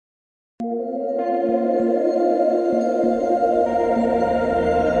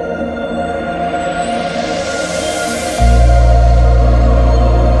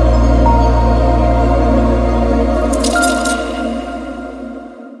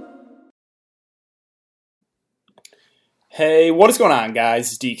Hey, what is going on,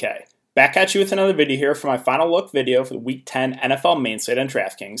 guys? It's DK. Back at you with another video here for my final look video for the Week 10 NFL main slate on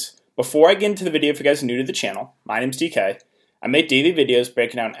Draftkings. Before I get into the video, if you guys are new to the channel, my name's DK. I make daily videos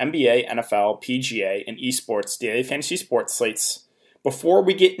breaking down NBA, NFL, PGA, and esports daily fantasy sports slates. Before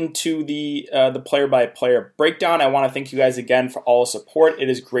we get into the player-by-player breakdown, I want to thank you guys again for all the support. It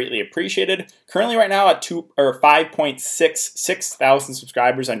is greatly appreciated. Currently, right now at 5.66 thousand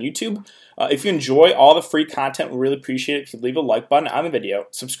subscribers on YouTube. If you enjoy all the free content, we really appreciate it if you leave a like button on the video,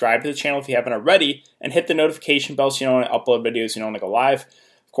 subscribe to the channel if you haven't already, and hit the notification bell so you know when I upload videos, you know when I go live.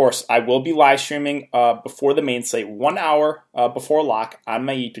 Of course, I will be live streaming before the main slate, 1 hour before lock on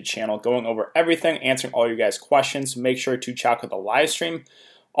my YouTube channel, going over everything, answering all your guys' questions. Make sure to check out the live stream.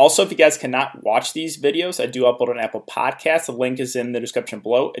 Also, if you guys cannot watch these videos, I do upload on Apple Podcasts. The link is in the description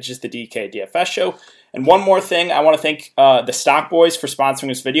below. It's just the DK DFS show. And one more thing, I want to thank the Stock Boys for sponsoring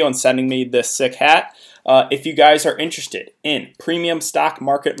this video and sending me this sick hat. If you guys are interested in premium stock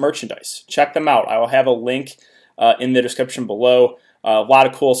market merchandise, check them out. I will have a link in the description below. A lot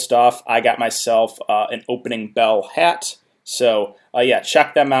of cool stuff. I got myself an opening bell hat. So, yeah,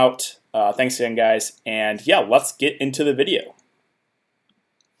 check them out. Thanks again, guys. And, yeah, let's get into the video.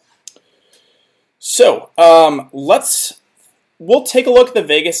 So, we'll take a look at the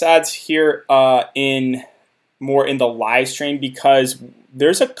Vegas odds here in the live stream because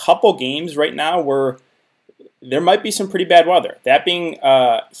there's a couple games right now where there might be some pretty bad weather. That being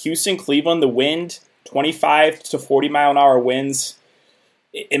Houston, Cleveland, the wind, 25 to 40 mile an hour winds.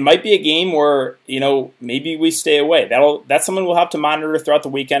 It might be a game where, maybe we stay away. That's something we'll have to monitor throughout the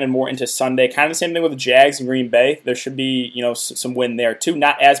weekend and more into Sunday. Kind of the same thing with the Jags and Green Bay. There should be, some wind there too.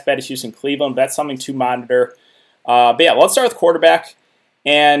 Not as bad as Houston, Cleveland, but that's something to monitor. But yeah, let's start with quarterback.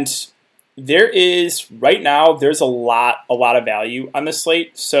 And there's a lot of value on this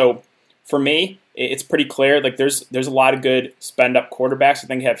slate. So for me, it's pretty clear. Like there's a lot of good spend up quarterbacks I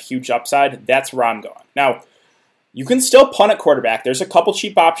think have huge upside. That's where I'm going. Now, you can still punt at quarterback. There's a couple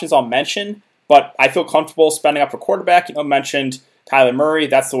cheap options I'll mention, but I feel comfortable spending up for quarterback. Mentioned Kyler Murray.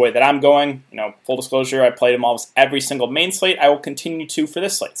 That's the way that I'm going. Full disclosure, I played him almost every single main slate. I will continue to for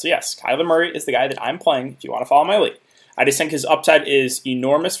this slate. So yes, Kyler Murray is the guy that I'm playing if you want to follow my lead. I just think his upside is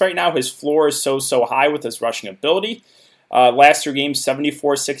enormous right now. His floor is so high with his rushing ability. Last 3 games,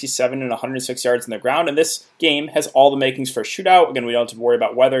 74, 67, and 106 yards in the ground. And this game has all the makings for a shootout. Again, we don't have to worry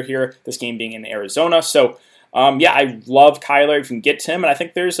about weather here, this game being in Arizona. So, yeah, I love Kyler if you can get to him, and I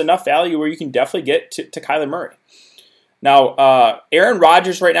think there's enough value where you can definitely get to Kyler Murray. Now, Aaron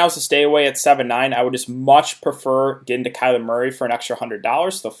Rodgers right now is to stay away at 7-9. I would just much prefer getting to Kyler Murray for an extra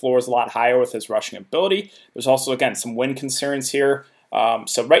 $100. The floor is a lot higher with his rushing ability. There's also, again, some wind concerns here.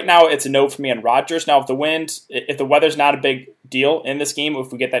 So right now, it's a no for me on Rodgers. Now, if the weather's not a big deal in this game,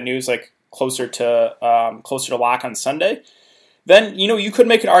 if we get that news like closer to lock on Sunday, then, you could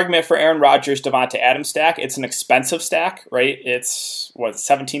make an argument for Aaron Rodgers, Devontae Adams stack. It's an expensive stack, right? It's,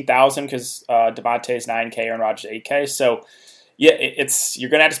 $17,000 because Devontae is $9K, Aaron Rodgers $8K. So, yeah, you're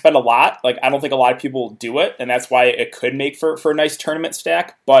going to have to spend a lot. Like, I don't think a lot of people do it, and that's why it could make for a nice tournament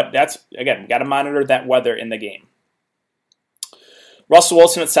stack. But that's, again, we got to monitor that weather in the game. Russell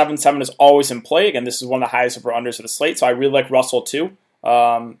Wilson at 7-7 is always in play. Again, this is one of the highest over-unders of the slate, so I really like Russell too.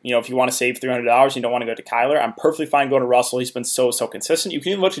 If you want to save $300 and you don't want to go to Kyler, I'm perfectly fine going to Russell. He's been so consistent. You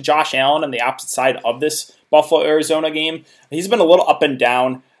can even look to Josh Allen on the opposite side of this Buffalo-Arizona game. He's been a little up and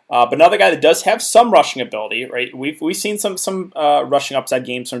down, but another guy that does have some rushing ability, right? We've seen some rushing upside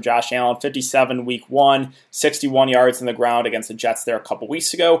games from Josh Allen. 57 week 1, 61 yards in the ground against the Jets there a couple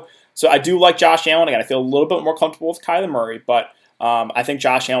weeks ago. So I do like Josh Allen. Again, I feel a little bit more comfortable with Kyler Murray, but I think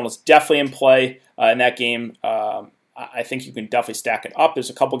Josh Allen is definitely in play in that game. I think you can definitely stack it up. There's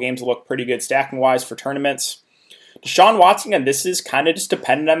a couple games that look pretty good stacking-wise for tournaments. Deshaun Watson, and this is kind of just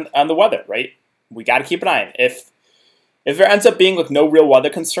dependent on the weather, right? We got to keep an eye on it. If there ends up being no real weather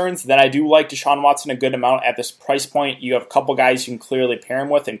concerns, then I do like Deshaun Watson a good amount at this price point. You have a couple guys you can clearly pair him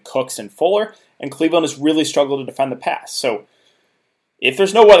with in Cooks and Fuller, and Cleveland has really struggled to defend the pass. So if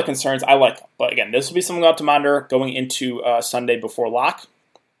there's no weather concerns, I like him. But again, this will be something we'll have to monitor going into Sunday before lock.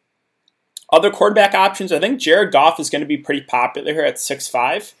 Other quarterback options, I think Jared Goff is going to be pretty popular here at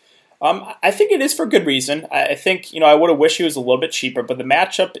 6.5. I think it is for good reason. I think, I would have wished he was a little bit cheaper, but the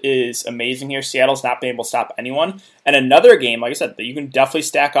matchup is amazing here. Seattle's not been able to stop anyone. And another game, like I said, that you can definitely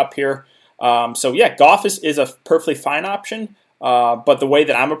stack up here. So yeah, Goff is a perfectly fine option. But the way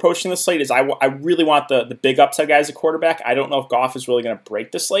that I'm approaching the slate is I really want the big upside guys at quarterback. I don't know if Goff is really going to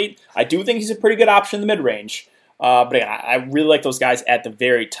break the slate. I do think he's a pretty good option in the mid-range. But again, I really like those guys at the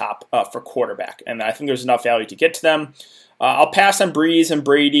very top for quarterback, and I think there's enough value to get to them. I'll pass on Breeze and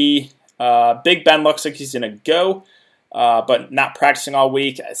Brady. Big Ben looks like he's going to go. but not practicing all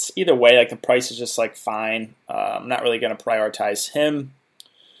week. Either way, like the price is just like fine. I'm not really going to prioritize him.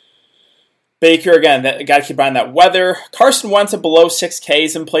 Baker, again, got to keep an eye on that weather. Carson Wentz at below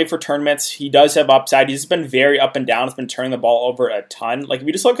 6Ks and played for tournaments. He does have upside. He's been very up and down. He's been turning the ball over a ton. Like if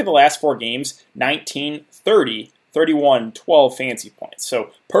you just look at the last 4 games, 19, 30, 31, 12 fantasy points. So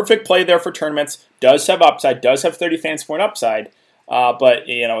perfect play there for tournaments. Does have upside. Does have 30 fantasy point upside. But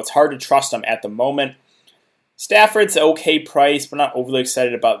it's hard to trust him at the moment. Stafford's okay price, but not overly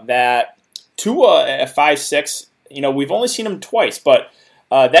excited about that. Tua at 5.6. We've only seen him twice, but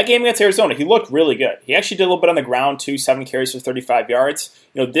that game against Arizona, he looked really good. He actually did a little bit on the ground too, 7 carries for 35 yards.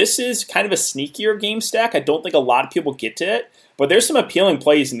 This is kind of a sneakier game stack. I don't think a lot of people get to it, but there's some appealing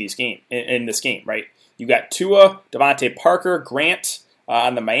plays in this game, right? You got Tua, Devontae Parker, Grant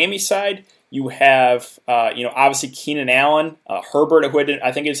on the Miami side. You have, obviously Keenan Allen, Herbert, who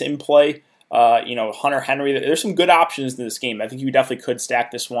I think is in play. Hunter Henry. There's some good options in this game. I think you definitely could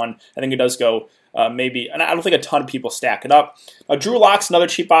stack this one. I think it does go maybe, and I don't think a ton of people stack it up. Drew Lock's another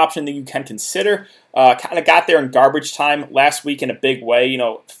cheap option that you can consider. Kind of got there in garbage time last week in a big way.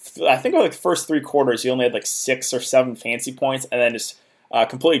 I think over the first 3 quarters, he only had like 6 or 7 fancy points, and then just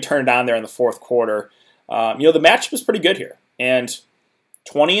completely turned on there in the fourth quarter. The matchup is pretty good here, and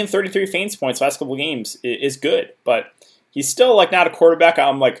 20 and 33 fantasy points last couple of games is good, but he's still like not a quarterback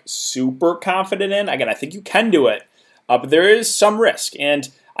I'm like super confident in. Again, I think you can do it, but there is some risk, and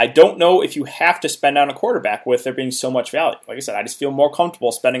I don't know if you have to spend on a quarterback with there being so much value. Like I said, I just feel more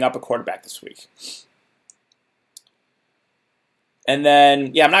comfortable spending up a quarterback this week. And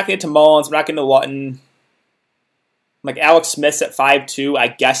then, I'm not going to get to Mullins. I'm not going to Lutton. Like Alex Smith's at 5.2. I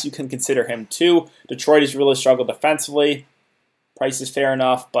guess you can consider him too. Detroit has really struggled defensively. Price is fair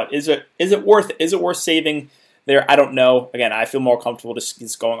enough, but is it worth saving there? I don't know. Again, I feel more comfortable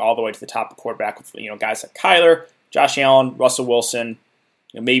just going all the way to the top of quarterback with guys like Kyler, Josh Allen, Russell Wilson,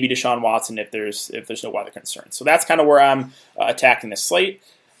 maybe Deshaun Watson if there's no weather concerns. So that's kind of where I'm attacking this slate.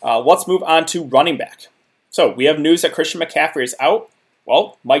 Let's move on to running back. So we have news that Christian McCaffrey is out.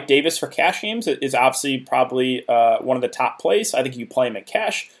 Well, Mike Davis for cash games is obviously probably one of the top plays. I think you play him in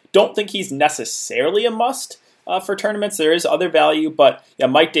cash. Don't think he's necessarily a must for tournaments. There is other value, but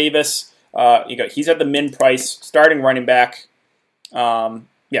Mike Davis, he's at the min price, starting running back. Too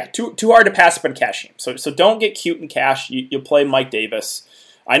hard to pass up in cash games. So don't get cute in cash. You'll play Mike Davis.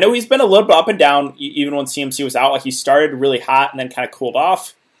 I know he's been a little bit up and down, even when CMC was out. Like he started really hot and then kind of cooled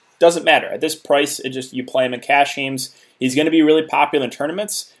off. Doesn't matter. At this price, you play him in cash games. He's going to be really popular in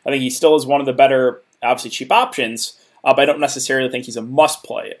tournaments. I think he still is one of the better, obviously, cheap options, but I don't necessarily think he's a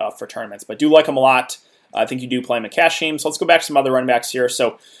must-play for tournaments. But I do like him a lot. I think you do play him in cash games. So let's go back to some other running backs here.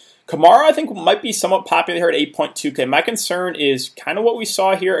 So Kamara, I think, might be somewhat popular here at 8.2K. My concern is kind of what we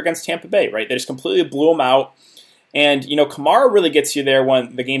saw here against Tampa Bay, right? They just completely blew him out. And, Kamara really gets you there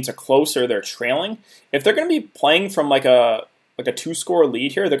when the games are closer, they're trailing. If they're going to be playing from like a 2-score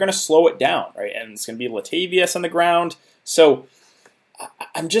lead here, they're going to slow it down, right? And it's going to be Latavius on the ground. So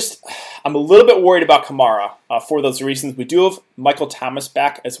I'm a little bit worried about Kamara for those reasons. We do have Michael Thomas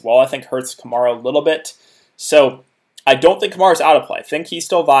back as well. I think hurts Kamara a little bit. So I don't think Kamara's out of play. I think he's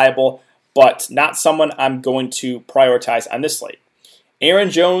still viable, but not someone I'm going to prioritize on this slate. Aaron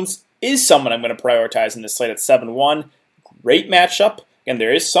Jones is someone I'm going to prioritize in this slate at 7-1. Great matchup. Again,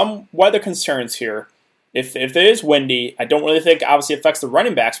 there is some weather concerns here. If it is windy, I don't really think obviously affects the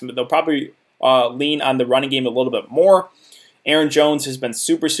running backs, but they'll probably lean on the running game a little bit more. Aaron Jones has been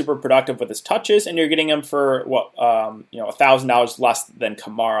super, super productive with his touches, and you're getting him for $1,000 less than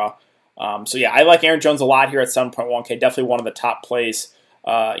Kamara. I like Aaron Jones a lot here at 7.1K. Definitely one of the top plays,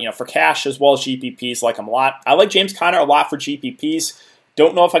 for cash as well as GPPs. Like him a lot. I like James Conner a lot for GPPs.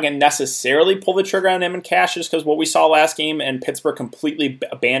 Don't know if I can necessarily pull the trigger on him in cash just because what we saw last game and Pittsburgh completely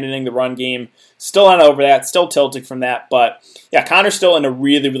abandoning the run game. Still not over that. Still tilting from that. But, Connor's still in a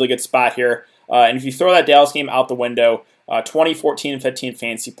really, really good spot here. And if you throw that Dallas game out the window, 20, 14, and 15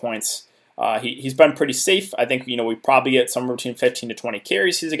 fantasy points, he's been pretty safe. I think, we probably get somewhere between 15 to 20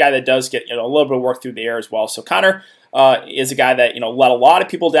 carries. He's a guy that does get a little bit of work through the air as well. So Connor is a guy that, let a lot of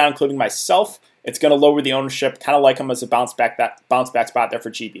people down, including myself. It's going to lower the ownership, kind of like him as a bounce back spot there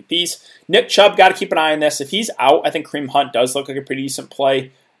for GPPs. Nick Chubb, got to keep an eye on this. If he's out, I think Kareem Hunt does look like a pretty decent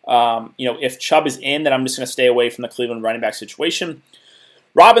play. If Chubb is in, then I'm just going to stay away from the Cleveland running back situation.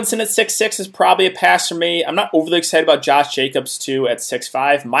 Robinson at 6'6 is probably a pass for me. I'm not overly excited about Josh Jacobs, too, at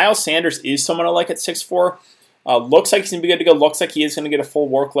 6'5. Miles Sanders is someone I like at 6'4. Looks like he's going to be good to go. Looks like he is going to get a full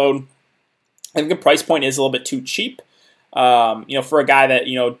workload. I think the price point is a little bit too cheap. For a guy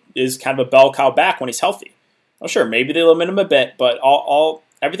that, is kind of a bell cow back when he's healthy. Well, sure, maybe they limit him a bit, but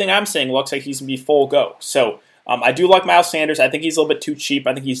everything I'm saying looks like he's going to be full go. So I do like Miles Sanders. I think he's a little bit too cheap.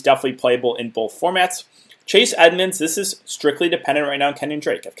 I think he's definitely playable in both formats. Chase Edmonds, this is strictly dependent right now on Kenyon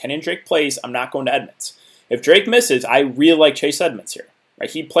Drake. If Kenyon Drake plays, I'm not going to Edmonds. If Drake misses, I really like Chase Edmonds here. Right?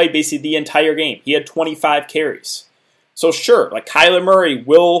 He played basically the entire game. He had 25 carries. So sure, like Kyler Murray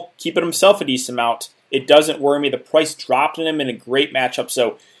will keep it himself a decent amount. It doesn't worry me. The price dropped on him in a great matchup.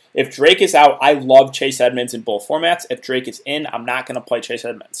 So if Drake is out, I love Chase Edmonds in both formats. If Drake is in, I'm not going to play Chase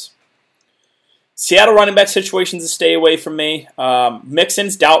Edmonds. Seattle running back situations to stay away from me.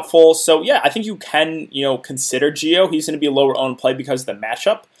 Mixon's doubtful. So yeah, I think you can, consider Gio. He's going to be a lower owned play because of the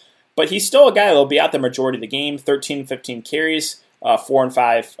matchup. But he's still a guy that will be out the majority of the game. 13, 15 carries, 4 and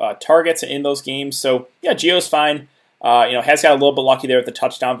 5 targets in those games. So yeah, Gio's fine. Has got a little bit lucky there with the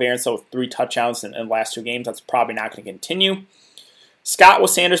touchdown variance. So with 3 touchdowns in the last 2 games, that's probably not going to continue. Scott with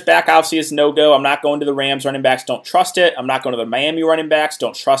Sanders back obviously is no-go. I'm not going to the Rams running backs. Don't trust it. I'm not going to the Miami running backs.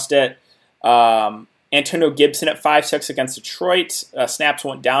 Don't trust it. Antonio Gibson at 5-6 against Detroit. Snaps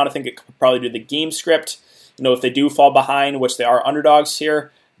went down. I think it could probably do the game script. If they do fall behind, which they are underdogs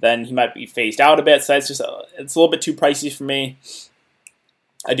here, then he might be phased out a bit. So it's a little bit too pricey for me.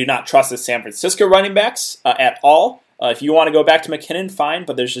 I do not trust the San Francisco running backs at all. If you want to go back to McKinnon, fine,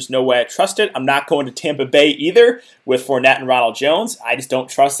 but there's just no way I trust it. I'm not going to Tampa Bay either with Fournette and Ronald Jones. I just don't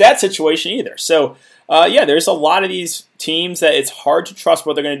trust that situation either. So, there's a lot of these teams that it's hard to trust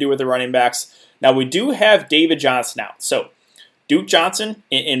what they're going to do with their running backs. Now, we do have David Johnson out. So, Duke Johnson,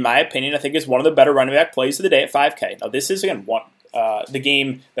 in my opinion, I think is one of the better running back plays of the day at 5K. Now, this is, again, the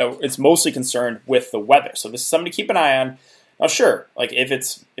game that it's mostly concerned with the weather. So, this is something to keep an eye on. Now, sure, like if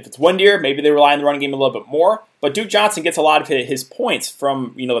it's windier, maybe they rely on the running game a little bit more. But Duke Johnson gets a lot of his points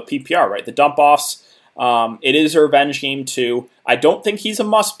from the PPR, right? The dump offs. It is a revenge game too. I don't think he's a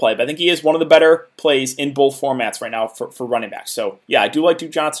must play, but I think he is one of the better plays in both formats right now for running backs. So yeah, I do like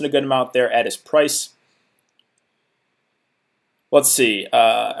Duke Johnson a good amount there at his price. Let's see.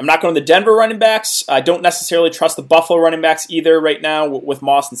 I'm not going to the Denver running backs. I don't necessarily trust the Buffalo running backs either right now with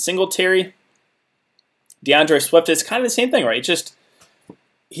Moss and Singletary. DeAndre Swift is kind of the same thing, right?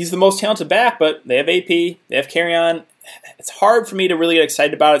 He's the most talented back, but they have AP, they have Carry-On. It's hard for me to really get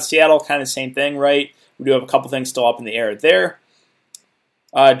excited about it. Seattle, kind of the same thing, right? We do have a couple things still up in the air there.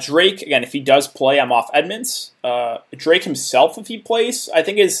 Drake, again, if he does play, I'm off Edmonds. Drake himself, if he plays, I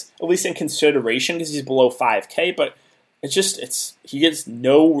think is at least in consideration because he's below 5K, but he gets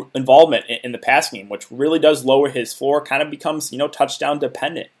no involvement in the passing game, which really does lower his floor, kind of becomes, touchdown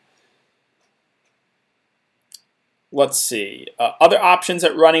dependent. Let's see. Other options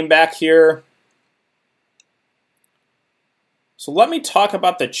at running back here. So let me talk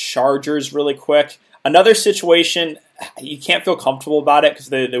about the Chargers really quick. Another situation, you can't feel comfortable about it because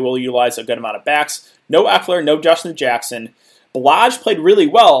they will utilize a good amount of backs. No Eckler, no Justin Jackson. Ballage played really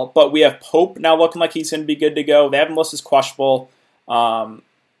well, but we have Pope now looking like he's going to be good to go. They have him listed as questionable.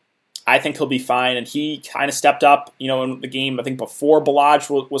 I think he'll be fine, and he kind of stepped up, in the game, I think, before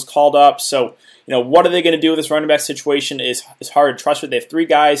Ballage was called up. So, what are they going to do with this running back situation is hard to trust with. They have 3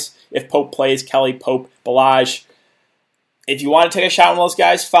 guys. If Pope plays, Kelly, Pope, Ballage. If you want to take a shot on those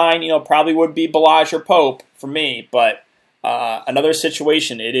guys, fine. Probably would be Ballage or Pope for me. But another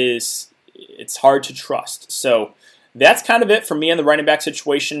situation, it's hard to trust. So that's kind of it for me on the running back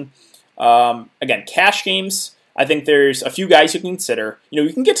situation. Again, cash games. I think there's a few guys you can consider.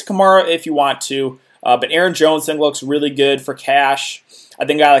 You can get to Kamara if you want to, but Aaron Jones I think looks really good for cash. I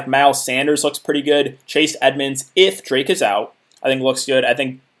think a guy like Miles Sanders looks pretty good. Chase Edmonds, if Drake is out, I think looks good. I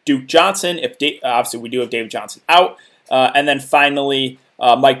think Duke Johnson, obviously we do have David Johnson out. And then finally,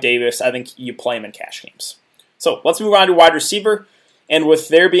 Mike Davis, I think you play him in cash games. So let's move on to wide receiver. And with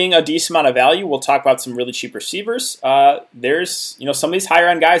there being a decent amount of value, we'll talk about some really cheap receivers. There's, some of these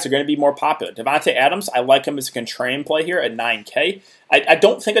higher-end guys are going to be more popular. Devontae Adams, I like him as a contrarian play here at 9K. I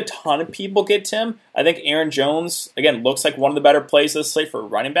don't think a ton of people get to him. I think Aaron Jones, again, looks like one of the better plays this slate for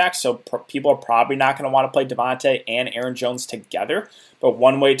running back, so people are probably not going to want to play Devontae and Aaron Jones together. But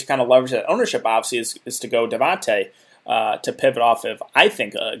one way to kind of leverage that ownership, obviously, is to go Devontae. To pivot off of, I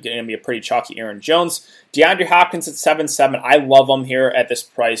think, going to be a pretty chalky Aaron Jones. DeAndre Hopkins at 7-7. I love him here at this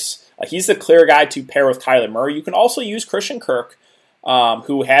price. He's the clear guy to pair with Kyler Murray. You can also use Christian Kirk,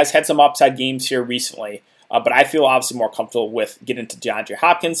 who has had some upside games here recently. But I feel obviously more comfortable with getting to DeAndre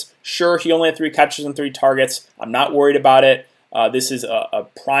Hopkins. Sure, he only had 3 catches and 3 targets. I'm not worried about it. This is a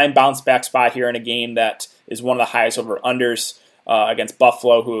prime bounce back spot here in a game that is one of the highest over-unders against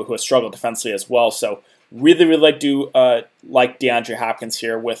Buffalo, who has struggled defensively as well. So really like DeAndre Hopkins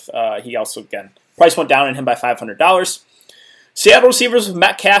here with, he also, again, price went down on him by $500. Seattle receivers with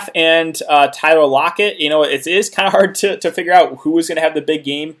Metcalf and Tyler Lockett. It is kind of hard to figure out who is going to have the big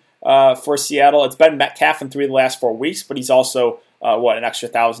game for Seattle. It's been Metcalf in 3 of the last 4 weeks, but he's also, an extra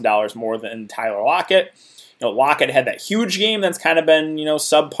 $1,000 more than Tyler Lockett. Lockett had that huge game that's kind of been,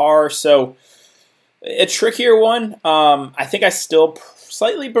 subpar. So a trickier one. I think I still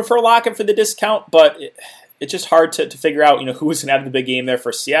slightly prefer Lockett for the discount, but it's just hard to figure out, who's going to have the big game there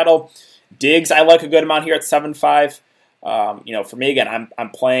for Seattle. Diggs, I like a good amount here at 7.5. For me, again, I'm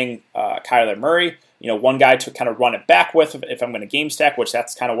playing Kyler Murray. One guy to kind of run it back with if I'm going to game stack, which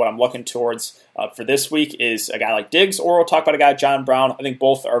that's kind of what I'm looking towards for this week, is a guy like Diggs, or we'll talk about a guy, John Brown. I think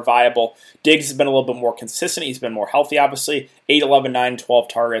both are viable. Diggs has been a little bit more consistent. He's been more healthy, obviously. 8, 11, 9, 12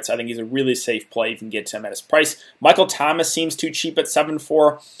 targets. I think he's a really safe play. You can get to him at his price. Michael Thomas seems too cheap at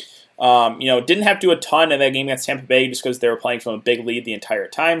 7.4. Didn't have to do a ton in that game against Tampa Bay just because they were playing from a big lead the entire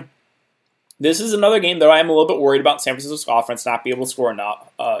time. This is another game that I am a little bit worried about San Francisco's offense not being able to score enough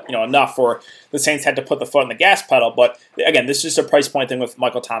for the Saints had to put the foot on the gas pedal. But again, this is just a price point thing with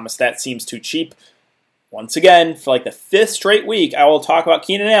Michael Thomas. That seems too cheap. Once again, for like the 5th straight week, I will talk about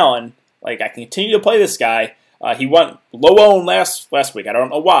Keenan Allen. I continue to play this guy. He went low owned last week. I don't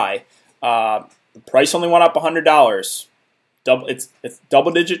know why. The price only went up $100. It's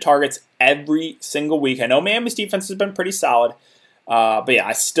double-digit targets every single week. I know Miami's defense has been pretty solid. But yeah,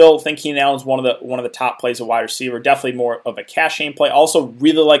 I still think Keenan Allen's one of the top plays of wide receiver. Definitely more of a cash game play. Also,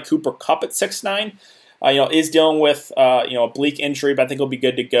 really like Cooper Kupp at 6'9". Is dealing with a bleak injury, but I think he'll be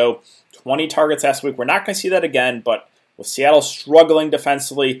good to go. 20 targets last week. We're not going to see that again, but with Seattle struggling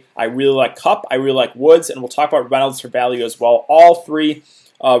defensively, I really like Kupp. I really like Woods, and we'll talk about Reynolds for value as well. All 3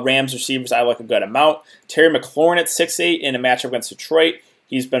 Rams receivers I like a good amount. Terry McLaurin at 6'8" in a matchup against Detroit.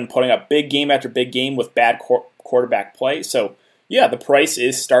 He's been putting up big game after big game with bad quarterback play. So yeah, the price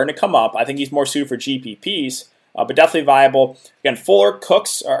is starting to come up. I think he's more suited for GPPs, but definitely viable. Again, Fuller,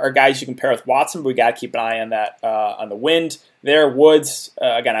 Cooks are guys you can pair with Watson, but we got to keep an eye on that on the wind there. Woods,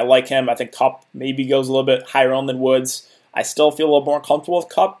 again, I like him. I think Kupp maybe goes a little bit higher on than Woods. I still feel a little more comfortable with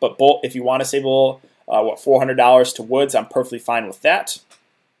Kupp, but both, if you want to save a little, $400 to Woods, I'm perfectly fine with that.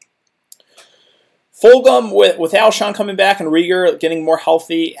 Fulgham with Alshon coming back and Rieger getting more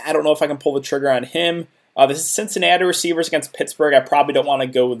healthy. I don't know if I can pull the trigger on him. This is Cincinnati receivers against Pittsburgh. I probably don't want to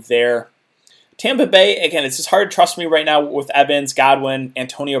go there. Tampa Bay, again, it's just hard to trust me right now with Evans, Godwin,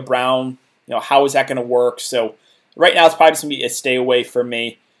 Antonio Brown. How is that going to work? So right now it's probably just going to be a stay away for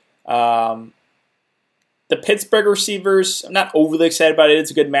me. The Pittsburgh receivers, I'm not overly excited about it.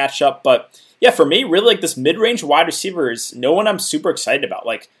 It's a good matchup. But yeah, for me, really this mid-range wide receiver is no one I'm super excited about.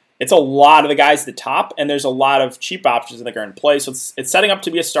 It's a lot of the guys at the top, and there's a lot of cheap options that are in play. So it's setting up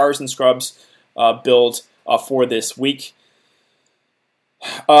to be a stars and scrubs build for this week.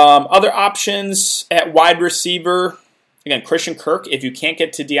 Other options at wide receiver, again, Christian Kirk. If you can't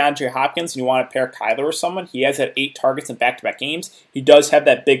get to DeAndre Hopkins and you want to pair Kyler with someone, he has had 8 targets in back-to-back games. He does have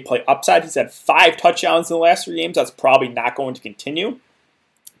that big play upside. He's had 5 touchdowns in the last 3 games. That's probably not going to continue.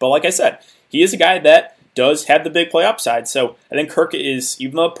 But like I said, he is a guy that does have the big play upside. So I think Kirk is,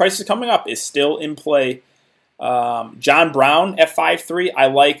 even though the price is coming up, is still in play. John Brown at 5.3, I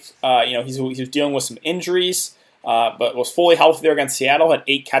like. He was dealing with some injuries, but was fully healthy there against Seattle. Had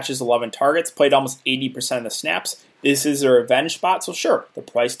 8 catches, 11 targets, played almost 80% of the snaps. This is a revenge spot, so sure, the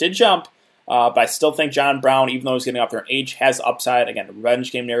price did jump, but I still think John Brown, even though he's getting up there in age, has upside. Again,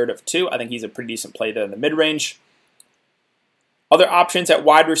 revenge game narrative too. I think he's a pretty decent play there in the mid range. Other options at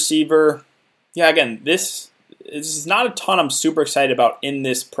wide receiver, yeah, again, this is not a ton I'm super excited about in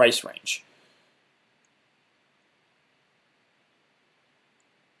this price range.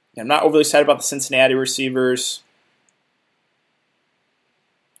 I'm not overly excited about the Cincinnati receivers.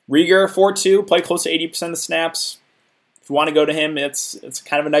 Rieger, 4.2, played close to 80% of the snaps. If you want to go to him, it's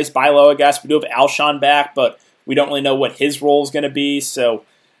kind of a nice buy low, I guess. We do have Alshon back, but we don't really know what his role is going to be. So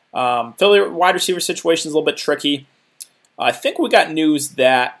Philly wide receiver situation is a little bit tricky. I think we got news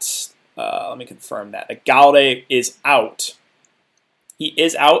that, let me confirm that Galladay is out. He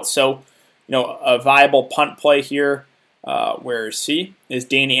is out, so a viable punt play here. Where is he? Is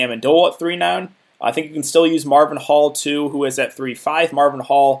Danny Amendola at 3.9. I think you can still use Marvin Hall too, who is at 3.5. Marvin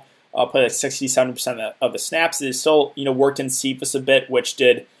Hall played like 67% of the snaps. It is still worked in Cephas a bit, which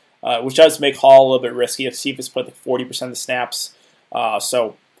does make Hall a little bit risky. If Cephas played like 40% of the snaps,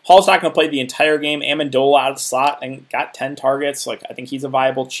 so Hall's not going to play the entire game. Amendola out of the slot and got 10 targets. I think he's a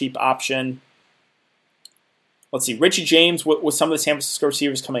viable cheap option. Let's see, Richie James with some of the San Francisco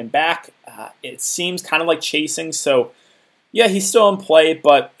receivers coming back. It seems kind of like chasing, so. Yeah, he's still in play,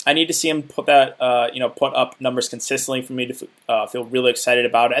 but I need to see him put up numbers consistently for me to feel really excited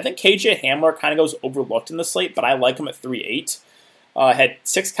about it. I think KJ Hamler kind of goes overlooked in the slate, but I like him at 3.8. Had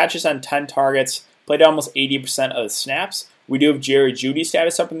 6 catches on 10 targets, played almost 80% of the snaps. We do have Jerry Jeudy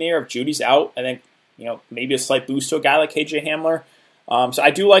status up in the air. If Judy's out, I think maybe a slight boost to a guy like KJ Hamler. So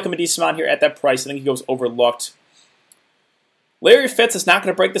I do like him a decent amount here at that price. I think he goes overlooked. Larry Fitz is not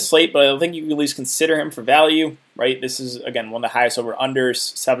going to break the slate, but I think you can at least consider him for value, right? This is, again, one of the highest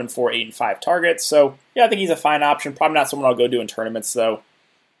over-unders, 7, 4, 8, and 5 targets. So, yeah, I think he's a fine option. Probably not someone I'll go do in tournaments, though.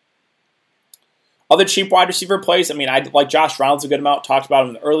 Other cheap wide receiver plays, I like Josh Reynolds a good amount. Talked about him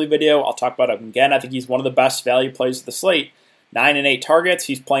in the early video. I'll talk about him again. I think he's one of the best value plays of the slate. 9 and 8 targets.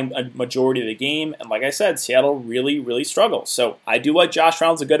 He's playing a majority of the game. And like I said, Seattle really, really struggles. So I do like Josh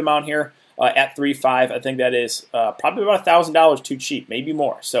Reynolds a good amount here. At 3.5, I think that is probably about $1,000 too cheap, maybe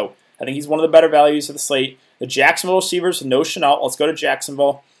more. So I think he's one of the better values of the slate. The Jacksonville receivers with no Shenault. Let's go to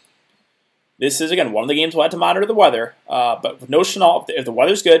Jacksonville. This is, again, one of the games we'll have to monitor the weather. But with no Shenault, if the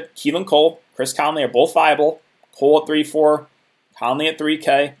weather's good, Keelan Cole, Chris Conley are both viable. Cole at 3.4, Conley at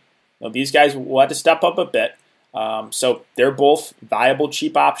 3K. These guys will have to step up a bit. So they're both viable,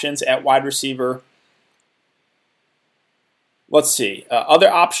 cheap options at wide receiver. Let's see. Other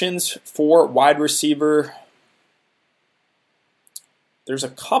options for wide receiver. There's a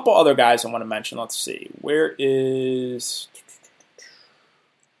couple other guys I want to mention. Let's see. Where is...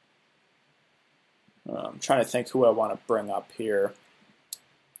 I'm trying to think who I want to bring up here.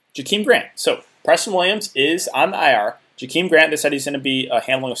 Jakeem Grant. So Preston Williams is on the IR. Jakeem Grant, they said he's going to be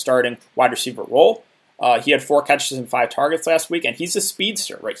handling a starting wide receiver role. He had 4 catches and 5 targets last week, and he's a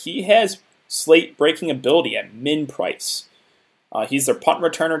speedster, right? He has slate-breaking ability at min price. He's their punt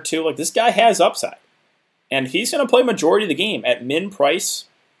returner too. Like, this guy has upside. And he's going to play majority of the game at min price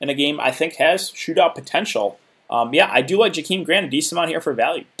in a game I think has shootout potential. I do like Jakeem Grant a decent amount here for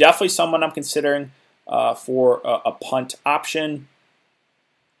value. Definitely someone I'm considering for a punt option.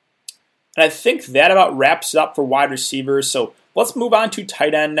 And I think that about wraps it up for wide receivers. So let's move on to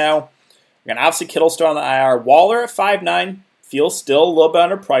tight end now. Again, obviously Kittle still on the IR. Waller at 5'9". Feels still a little bit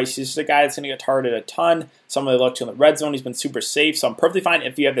underpriced. He's the guy that's going to get targeted a ton. Someone they look to in the red zone. He's been super safe, so I'm perfectly fine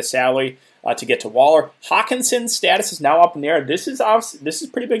if you have the salary to get to Waller. Hawkinson's status is now up in the air. This is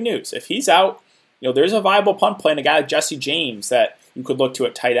pretty big news. If he's out, there's a viable punt play in a guy like Jesse James that you could look to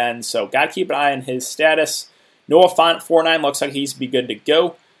at tight end. So got to keep an eye on his status. Noah Fant 4.9 looks like he's be good to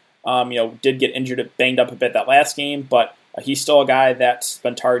go. Did get injured, banged up a bit that last game, but he's still a guy that's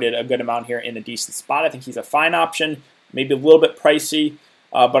been targeted a good amount here in a decent spot. I think he's a fine option. Maybe a little bit pricey,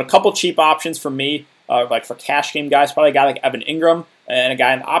 but a couple cheap options for me, like for cash game guys, probably a guy like Evan Ingram and a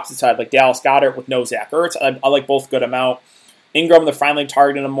guy on the opposite side like Dallas Goedert with no Zach Ertz. I like both good amount. Ingram, they're finally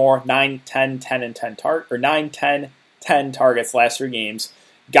targeting him more, 9, 10, 10, and 10 9, 10, 10 targets last 3 games.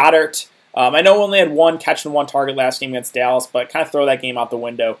 Goddard, I know only had 1 catch and 1 target last game against Dallas, but kind of throw that game out the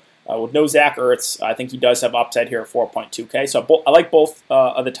window. With no Zach Ertz, I think he does have upside here at 4.2K. So I like both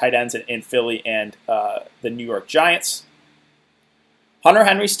of the tight ends in Philly and the New York Giants. Hunter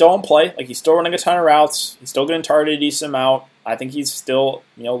Henry's still in play. Like, he's still running a ton of routes. He's still getting targeted a decent amount. I think he's still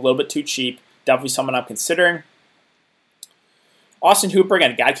a little bit too cheap. Definitely someone I'm considering. Austin Hooper,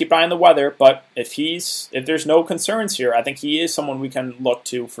 again, got to keep an eye on the weather, but if there's no concerns here, I think he is someone we can look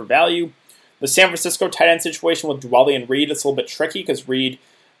to for value. The San Francisco tight end situation with Dwelly and Reed, it's a little bit tricky because Reed,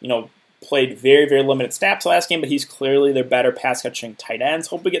 played very, very limited snaps last game, but he's clearly their better pass-catching tight ends.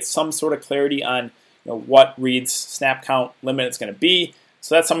 Hope we get some sort of clarity on what Reed's snap count limit is going to be.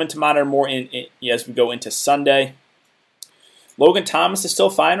 So that's something to monitor more as we go into Sunday. Logan Thomas is still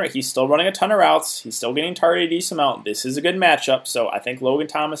fine, right? He's still running a ton of routes. He's still getting targeted a decent amount. This is a good matchup, so I think Logan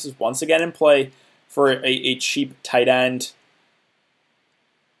Thomas is once again in play for a cheap tight end.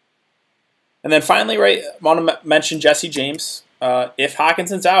 And then finally, right, I want to mention Jesse James. If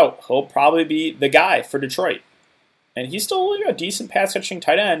Hawkinson's out, he'll probably be the guy for Detroit. And he's still a decent pass-catching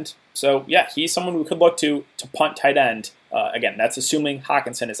tight end. So, yeah, he's someone we could look to punt tight end. Again, that's assuming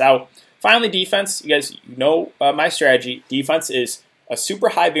Hawkinson is out. Finally, defense. You guys know my strategy. Defense is a super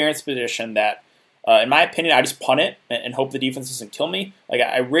high variance position that, in my opinion, I just punt it and hope the defense doesn't kill me. Like,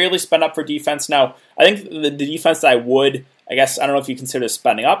 I rarely spend up for defense. Now, I think the defense that I would, I guess, I don't know if you consider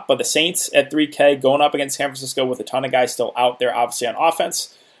spending up, but the Saints at 3K going up against San Francisco with a ton of guys still out there, obviously, on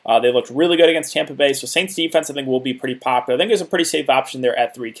offense. They looked really good against Tampa Bay, so Saints defense I think will be pretty popular. I think there's a pretty safe option there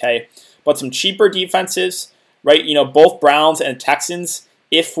at 3K. But some cheaper defenses, right? Both Browns and Texans,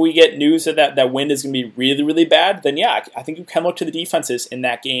 if we get news that wind is going to be really, really bad, then yeah, I think you can look to the defenses in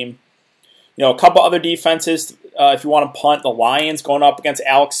that game. A couple other defenses, if you want to punt, the Lions going up against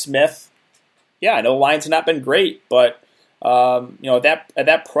Alex Smith. Yeah, I know the Lions have not been great, but at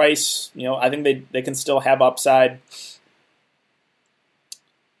that price, I think they can still have upside.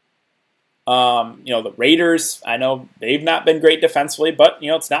 The Raiders, I know they've not been great defensively, but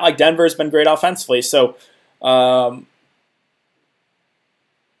it's not like Denver's been great offensively. So,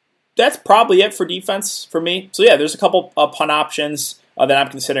 that's probably it for defense for me. So yeah, there's a couple punt options that I'm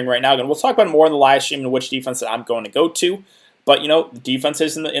considering right now. And we'll talk about more in the live stream and which defense that I'm going to go to. But, the defense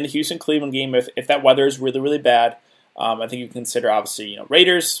is in the Houston-Cleveland game. If that weather is really, really bad, I think you can consider, obviously,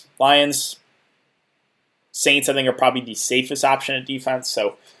 Raiders, Lions, Saints, I think, are probably the safest option at defense.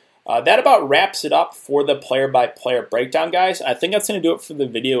 So that about wraps it up for the player-by-player breakdown, guys. I think that's going to do it for the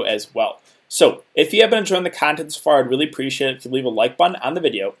video as well. So if you have been enjoying the content so far, I'd really appreciate it if you leave a like button on the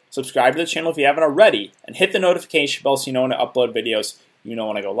video, subscribe to the channel if you haven't already, and hit the notification bell so you know when I upload videos, you know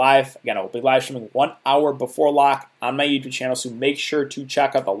when I go live. Again, I will be live streaming 1 hour before lock on my YouTube channel, so make sure to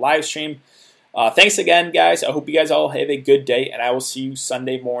check out the live stream. Thanks again, guys. I hope you guys all have a good day, and I will see you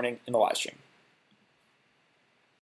Sunday morning in the live stream.